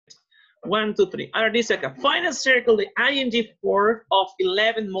1, 2, 3. Ahora dice acá, find and circle the ing form of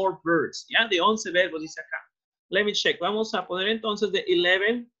 11 more verbs. Ya, de 11 verbos dice acá. Let me check. Vamos a poner entonces the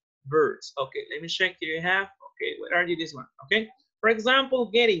 11 verbs. Okay, let me check. Here you have. Okay, where are you? This one. Okay. For example,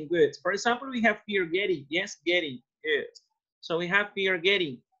 getting. Good. For example, we have here getting. Yes, getting. Good. So we have here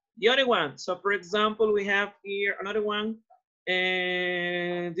getting. The other one. So for example, we have here another one.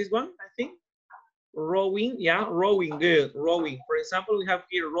 And this one, I think. Rowing. Yeah, rowing. Good. Rowing. For example, we have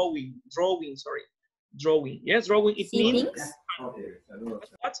here rowing. Drawing. Sorry. Drawing. Yes, drawing. It See means. things.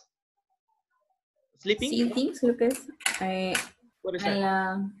 What? Sleeping. See things, creo que es. What is En that?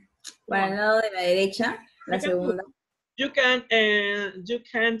 la, para el lado de la derecha, la segunda. You can,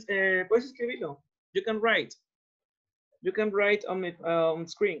 puedes escribirlo. You can write. You can write on my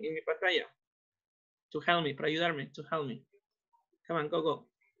screen, en mi pantalla. To help me, para ayudarme, to help me. Come on, go, go.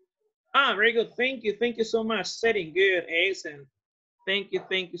 Ah, very good. Thank you so much. Setting, good, excellent. Thank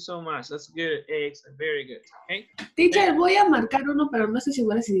you so much. That's good, excellent, very good. Okay. Teacher, voy a marcar uno, pero no estoy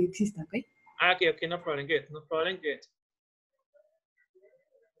segura si existe, ¿ok? Okay, no problem, good, no problem, good.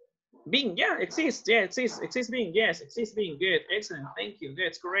 Being, yeah, exists, exists being, yes, exists being, good, excellent, thank you,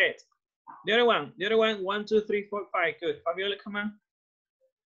 good, correct. The other one, 1, 2, 3, 4, 5, good. Fabiola, come on.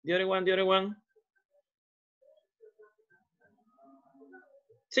 The other one.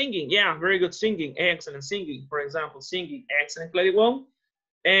 Singing, yeah, very good, singing, excellent, singing, for example, singing, excellent, Clary Wong.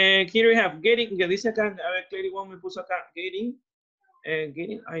 And here we have getting, que dice acá, a ver, Clary Wong me puso acá, getting,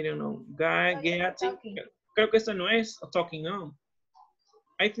 I don't know, getting, creo que esto no es talking, no.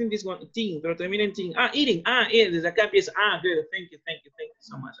 I think this one, ting, pero termina en ting. Ah, eating, desde acá empieza, good, thank you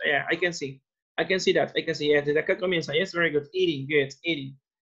so much. Yeah, I can see that, yeah, desde acá comienza, yes, very good, eating, good, eating.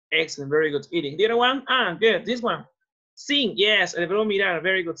 Excellent, very good, eating. The other one, good, this one. Sing, yes, el verbo mirar,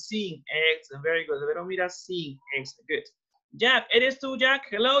 very good, sing, excellent, very good. El verbo mirar, sing, excellent, good. Jack, ¿eres tú, Jack?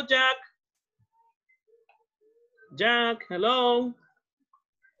 Hello, Jack. Jack, hello.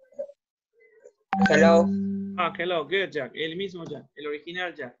 Hello. Hello, good, Jack. El mismo Jack, el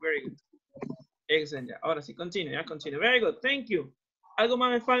original Jack, very good. Excellent, Jack. Ahora sí, continue, continue. Very good, thank you. ¿Algo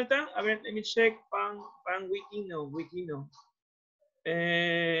más me falta? A ver, let me check. Pan, wiki, no.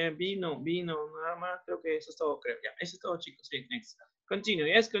 Vino, nada más, creo que eso es todo, creo. Ya, eso es todo, chicos. Sí, next. Continue,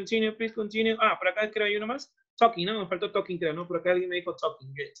 yes, continue, please continue. Por acá creo hay uno más. Talking, ¿no? Nos faltó talking, creo, ¿no? Por acá alguien me dijo talking,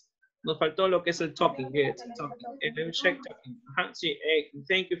 good. Nos faltó lo que es el talking, good. Talking. Let me check talking. Sí,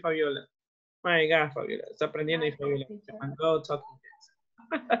 thank you, Fabiola. My God, Fabiola. Está aprendiendo y Fabiola. Go talking,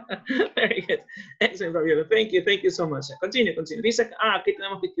 good. Very good. Excellent, Fabiola. Thank you so much. Continue. Dice, ¿qué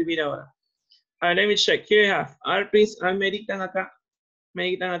tenemos que escribir ahora? Let me check. Here you have. Please, meditan acá.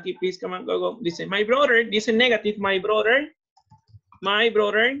 Meditan aquí, please, come on, go. Dice, my brother, dice negative, my brother.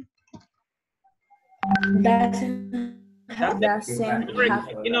 Doesn't have,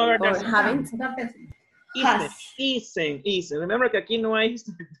 you know, or haven't. Isn't. Remember que aquí no hay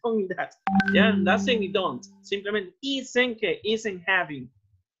don't that. Yeah, doesn't y don't. Simplemente isn't having.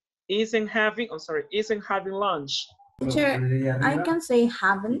 Isn't having lunch. Teacher, I can say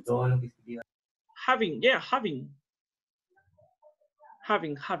haven't. Having.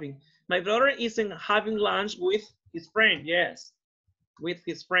 My brother isn't having lunch with his friend. Yes, with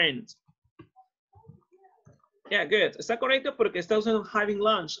his friend. Yeah, good. Está correcto porque está usando having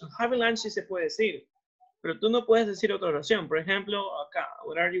lunch. Having lunch sí se puede decir, pero tú no puedes decir otra oración. Por ejemplo, acá,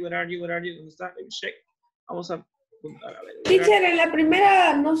 where are you? ¿Dónde está? Let me check. Vamos a ver. Teacher, en la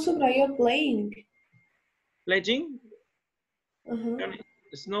primera no subrayó playing. Pledging?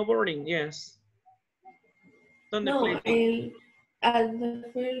 Snowboarding, yes. No, at the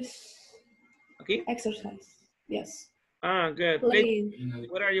first exercise, yes. Good. Playing.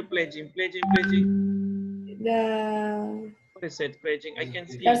 What are you pledging? What is it, pledging? I can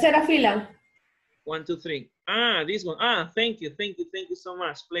see. Tercera fila. 1, 2, 3. This one. Thank you so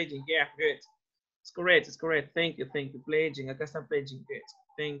much. Pledging, yeah, good. It's correct. Thank you. Pledging, acá está pledging, good.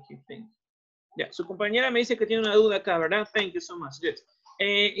 Thank you. Ya, su compañera me dice que tiene una duda acá, ¿verdad? Thank you so much, good.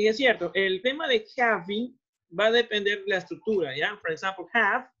 Y es cierto, el tema de having va a depender de la estructura, ¿ya? Por ejemplo,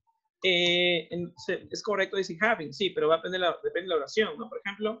 have, es correcto decir having, sí, pero va a depender de la oración, ¿no? Por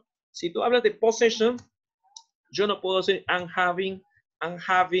ejemplo, si tú hablas de possession, yo no puedo decir I'm having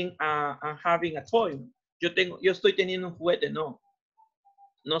a toy. Yo estoy teniendo un juguete, no.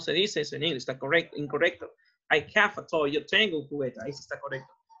 No se dice eso en inglés, está incorrecto. I have a toy, yo tengo un juguete, ahí sí está correcto.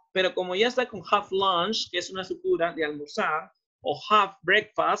 Pero como ya está con have lunch, que es una estructura de almorzar, o have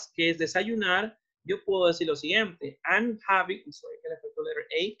breakfast, que es desayunar, yo puedo decir lo siguiente. I'm having, sorry, que le faltó letter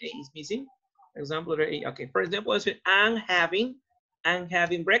A is missing. For example, letter A. Okay, for example, puedo decir I'm having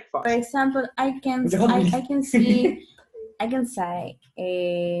breakfast. For example, I can say,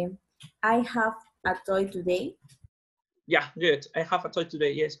 I have a toy today. Yeah, good. I have a toy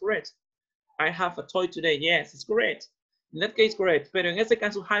today. Yes, correct. I have a toy today. Yes, it's correct. In that case, correct. Pero en este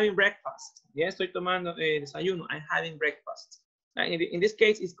caso, having breakfast. Yes, estoy tomando desayuno. I'm having breakfast. In this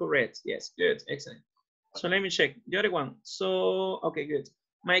case, it's correct. Yes, good. Excellent. So let me check the other one. So, okay, good.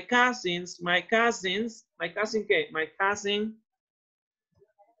 My cousin, ¿qué? My cousin.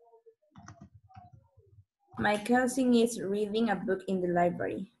 My cousin is reading a book in the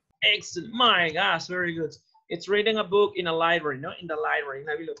library. Excellent. My gosh, very good. It's reading a book in a library, ¿no? In the library, en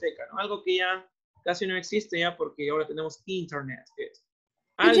la biblioteca, ¿no? Algo que ya casi no existe ya porque ahora tenemos internet. Good.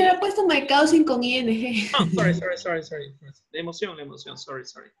 Teacher, ha puesto my cousin con ING. Oh, sorry. La emoción, sorry.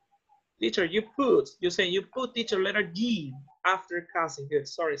 Teacher, you put teacher letter G after cousin. Good,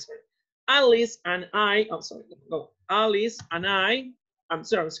 sorry. Alice and I, Alice and I, I'm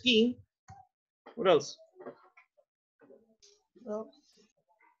sorry, skiing. What else?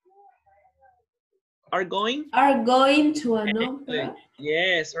 Are going? Are going to an opera.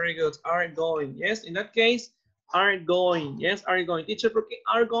 Yes, very good. Are going. Yes, in that case, are going. Yes, are going. Teacher, porque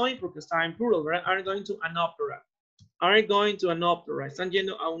are going porque está en plural, right? Are going to an opera. Are going to an opera. Están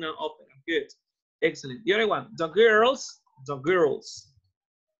yendo a una ópera. Good. Excellent. The other one. The girls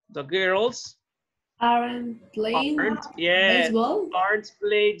Aren't playing baseball. Aren't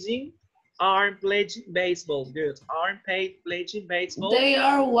playing baseball. Good. Aren't playing baseball. They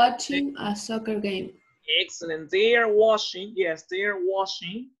are watching a soccer game. Excellent. They are watching. Yes, they are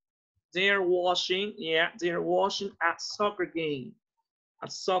watching. Yeah, they are watching a soccer game. A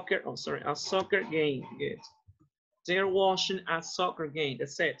soccer game. Good. They are watching a soccer game.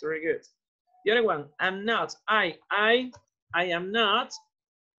 That's it. Very good. The other one. I'm not. I am not.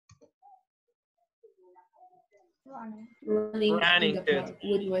 Running in the park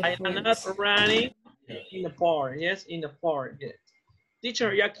with my I am not friends. running in the park. Yes, in the park. Good.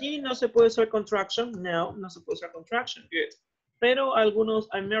 Teacher, ¿y aquí no se puede usar contraction? No, no se puede usar contraction. Good. Pero algunos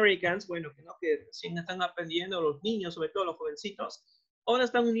Americans, bueno, que no, que recién están aprendiendo, los niños, sobre todo los jovencitos, ahora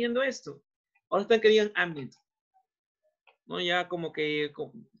están uniendo esto. Ahora están que digan ambient. ¿No? Ya como que,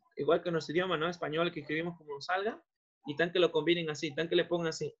 igual que en nuestro idioma, ¿no? Español, que escribimos como nos salga, y tan que lo combinen así, tan que le pongan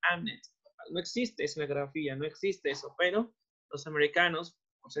así, ambient. No existe eso en la grafía, no existe eso, pero los americanos,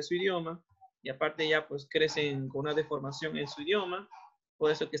 por ser su idioma, y aparte ya pues crecen con una deformación en su idioma, por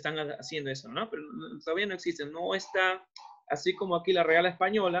eso que están haciendo eso, ¿no? Pero todavía no existe, no está, así como aquí la Real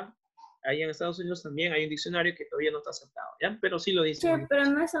Española, ahí en Estados Unidos también hay un diccionario que todavía no está aceptado, ¿ya? Pero sí lo dice. Sí, pero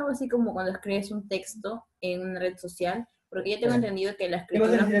no es algo así como cuando escribes un texto en una red social, porque yo tengo entendido que la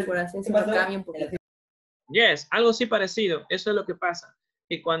escritura por así se cambia un poquito. Yes, algo así parecido, eso es lo que pasa.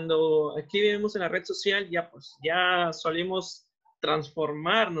 Y cuando escribimos en la red social, ya pues, ya solemos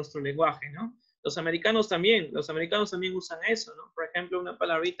transformar nuestro lenguaje, ¿no? Los americanos también usan eso, ¿no? Por ejemplo, una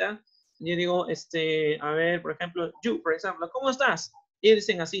palabrita, yo digo, a ver, por ejemplo, you, por ejemplo, ¿cómo estás? Y ellos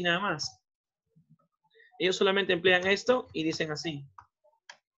dicen así nada más. Ellos solamente emplean esto y dicen así.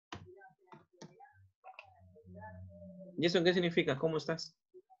 ¿Y eso qué significa? ¿Cómo estás?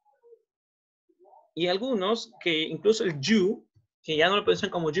 Y algunos que incluso el you, que ya no lo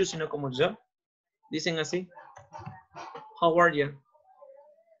piensan como you, sino como yo, dicen así. How are you?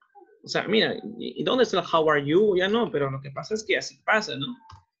 O sea, mira, ¿y dónde está el how are you? Ya no, pero lo que pasa es que así pasa, ¿no?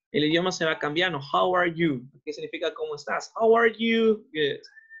 El idioma se va cambiando. How are you? ¿Qué significa cómo estás? How are you? Good.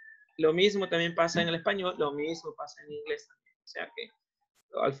 Lo mismo también pasa en el español, lo mismo pasa en inglés también. O sea que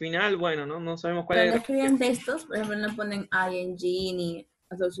al final, bueno, no sabemos cuál Cuando es. escriben textos, por ejemplo, no ponen ing ni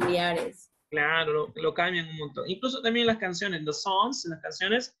los auxiliares. Claro, lo cambian un montón. Incluso también las canciones, los songs, las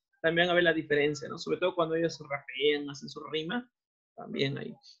canciones, también a ver la diferencia, ¿no? Sobre todo cuando ellos rapean, hacen su rima, también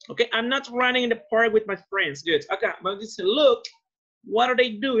ahí. Okay, I'm not running in the park with my friends. Good. Acá, vamos a decir, look, what are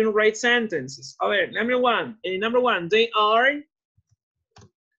they doing? Write sentences. A ver, number one, they are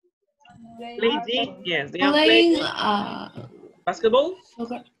playing. Yes, they are playing basketball.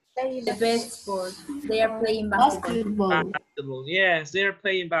 Soccer. The best sport. They are playing basketball. Basketball. Yes, they are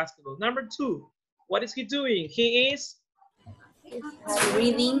playing basketball. Number two, what is he doing? He is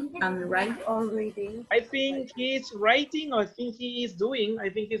reading and writing. Or reading. I think he's writing, or I think he's doing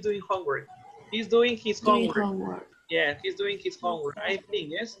homework. He's doing his homework. Yeah, he's doing his homework. I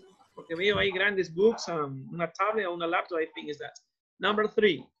think, yes. Porque veo ahí grandes books, una tablet o una laptop, I think is that. Number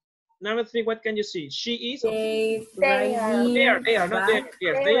three, what can you see? She is. They are riding a bike. They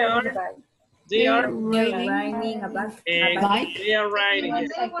are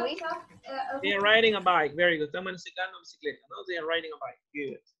riding a bike. Very good. Están manejando bicicleta, ¿no? They are riding a bike.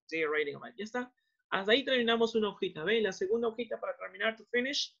 Good. They are riding a bike. Ya está. Hasta ahí terminamos una hojita. ¿Ve? La segunda hojita para terminar, to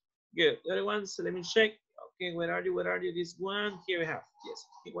finish. Good. The other ones, let me check. Ok. Okay, where are you? Where are you? This one. Here we have. Yes.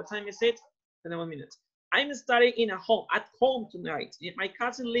 Okay, what time is it? 21 minutes. I'm studying at home tonight. My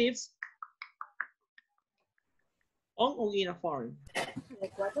cousin lives on or in a farm.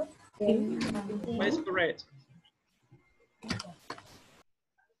 What is correct?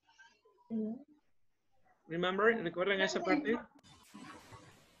 Remember, ¿recuerdan esa parte?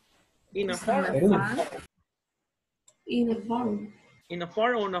 In a farm. In a farm. In a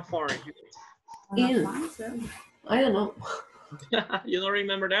farm or on a farm? In. I don't know. You don't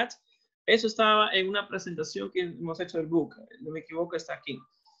remember that? Eso estaba en una presentación que hemos hecho del book. No me equivoco, está aquí.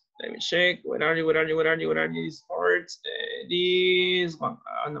 Let me check. Where are you? Where are you? Where are you? Where are you? This part. This one.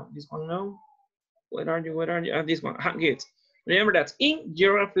 No, this one no. Where are you? Where are you? This one. Good. Remember that in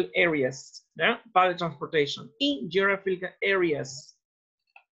geographical areas. Yeah? Public transportation. In geographical areas.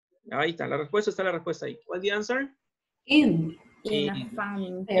 Ahí está. La respuesta está la respuesta ahí. What's the answer? In. In a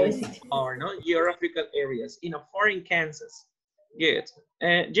farming or no geographical areas in a farm in Kansas. Good.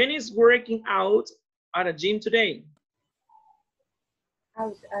 Jenny is working out at a gym today.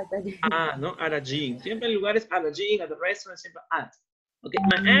 Out at a gym. No, at a gym. Siempre en lugares at a gym, at the restaurant, siempre at. Okay.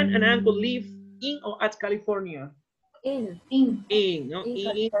 My aunt and uncle live in or at California. In. No,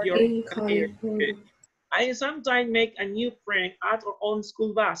 in geographical area. Okay. I sometimes make a new friend at or on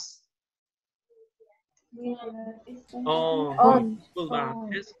school bus. On school bus.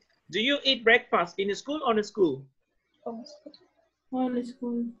 Yes. Do you eat breakfast in school or in school? On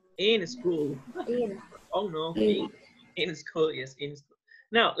school. In school. In. Oh no. In school. Yes, in school.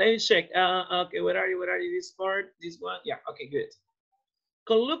 Now let me check. Okay, where are you? Where are you? This part. This one. Yeah. Okay. Good.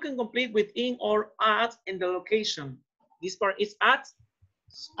 Look and complete with in or at in the location. This part is at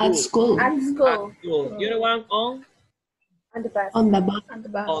school. At school. At school. At school. You know one on. On the bus. On the bus. On the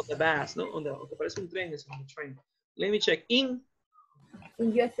bus. On the bus, no, on the. Okay, parece un tren, es on the train. Let me check. In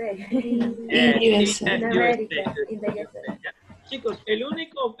USA. USA. In America. In the USA. Chicos, el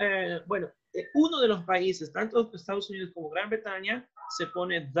único, bueno, uno de los países, tanto Estados Unidos como Gran Bretaña, se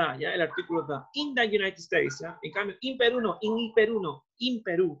pone da, ¿ya? El artículo da. In the United States, ¿ya? En cambio, in Perú no, in Perú no, in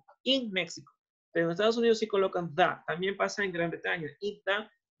Perú, in México. Pero en Estados Unidos sí colocan da. También pasa en Gran Bretaña, in the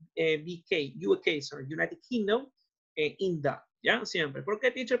UK, United Kingdom, in the, ¿ya? Siempre. ¿Por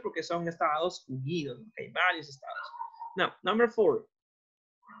qué, teacher? Porque son Estados Unidos, ¿no? Hay varios estados. Now, number 4.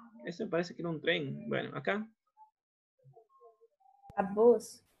 Este me parece que era un tren. Bueno, acá. A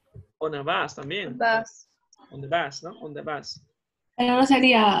bus. On a bus también. Bus. On the bus, ¿no? On the bus. Pero no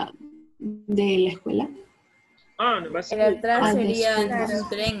sería de la escuela. On the bus. El atrás sería Claro. un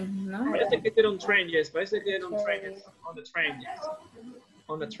tren, ¿no? Parece que era un tren, yes. Parece que era un tren. Yes. On the train, yes.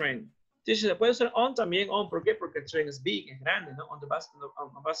 On the train. Sí, se puede usar on también, on. ¿Por qué? Porque el tren es big, es grande, ¿no? On the bus school.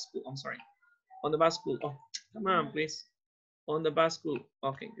 I'm sorry. On the bus school. Oh, come on, please. On the bus school.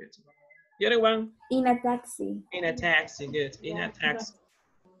 Okay, good. The other one. In a taxi. In a taxi, good. In a taxi.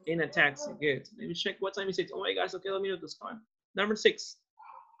 In a taxi, good. Let me check what time is it. Oh my gosh, okay, 2 minutes. Come on. Number 6.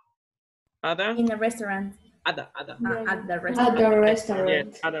 Ada? In a restaurant. Ada. At the At restaurant. the restaurant.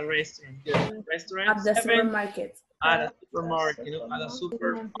 Yes, at a restaurant. Good. Restaurant. At the 7. supermarket. At a supermarket, you know, at a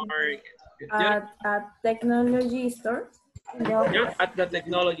supermarket. Good. Yeah. At technology store. Yeah, at the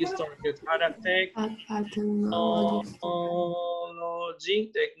technology store. Good. At a At technology.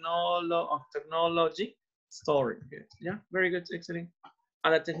 technology store. Good. Yeah, very good. Excellent.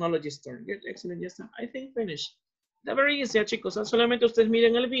 At a technology store. Good. Excellent. Yes, I think finished. Está very easy, chicos. Solamente ustedes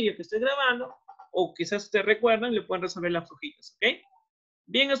miren el vídeo que estoy grabando o quizás ustedes recuerdan y le pueden resolver las hojitas, ¿ok?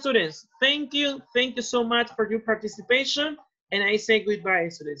 Bien, students. Thank you. Thank you so much for your participation. And I say goodbye,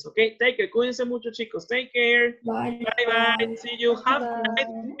 students. Okay, take care. Cuídense mucho, chicos. Take care. Bye. Bye, bye. See you. Have a nice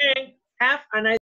day. Have a nice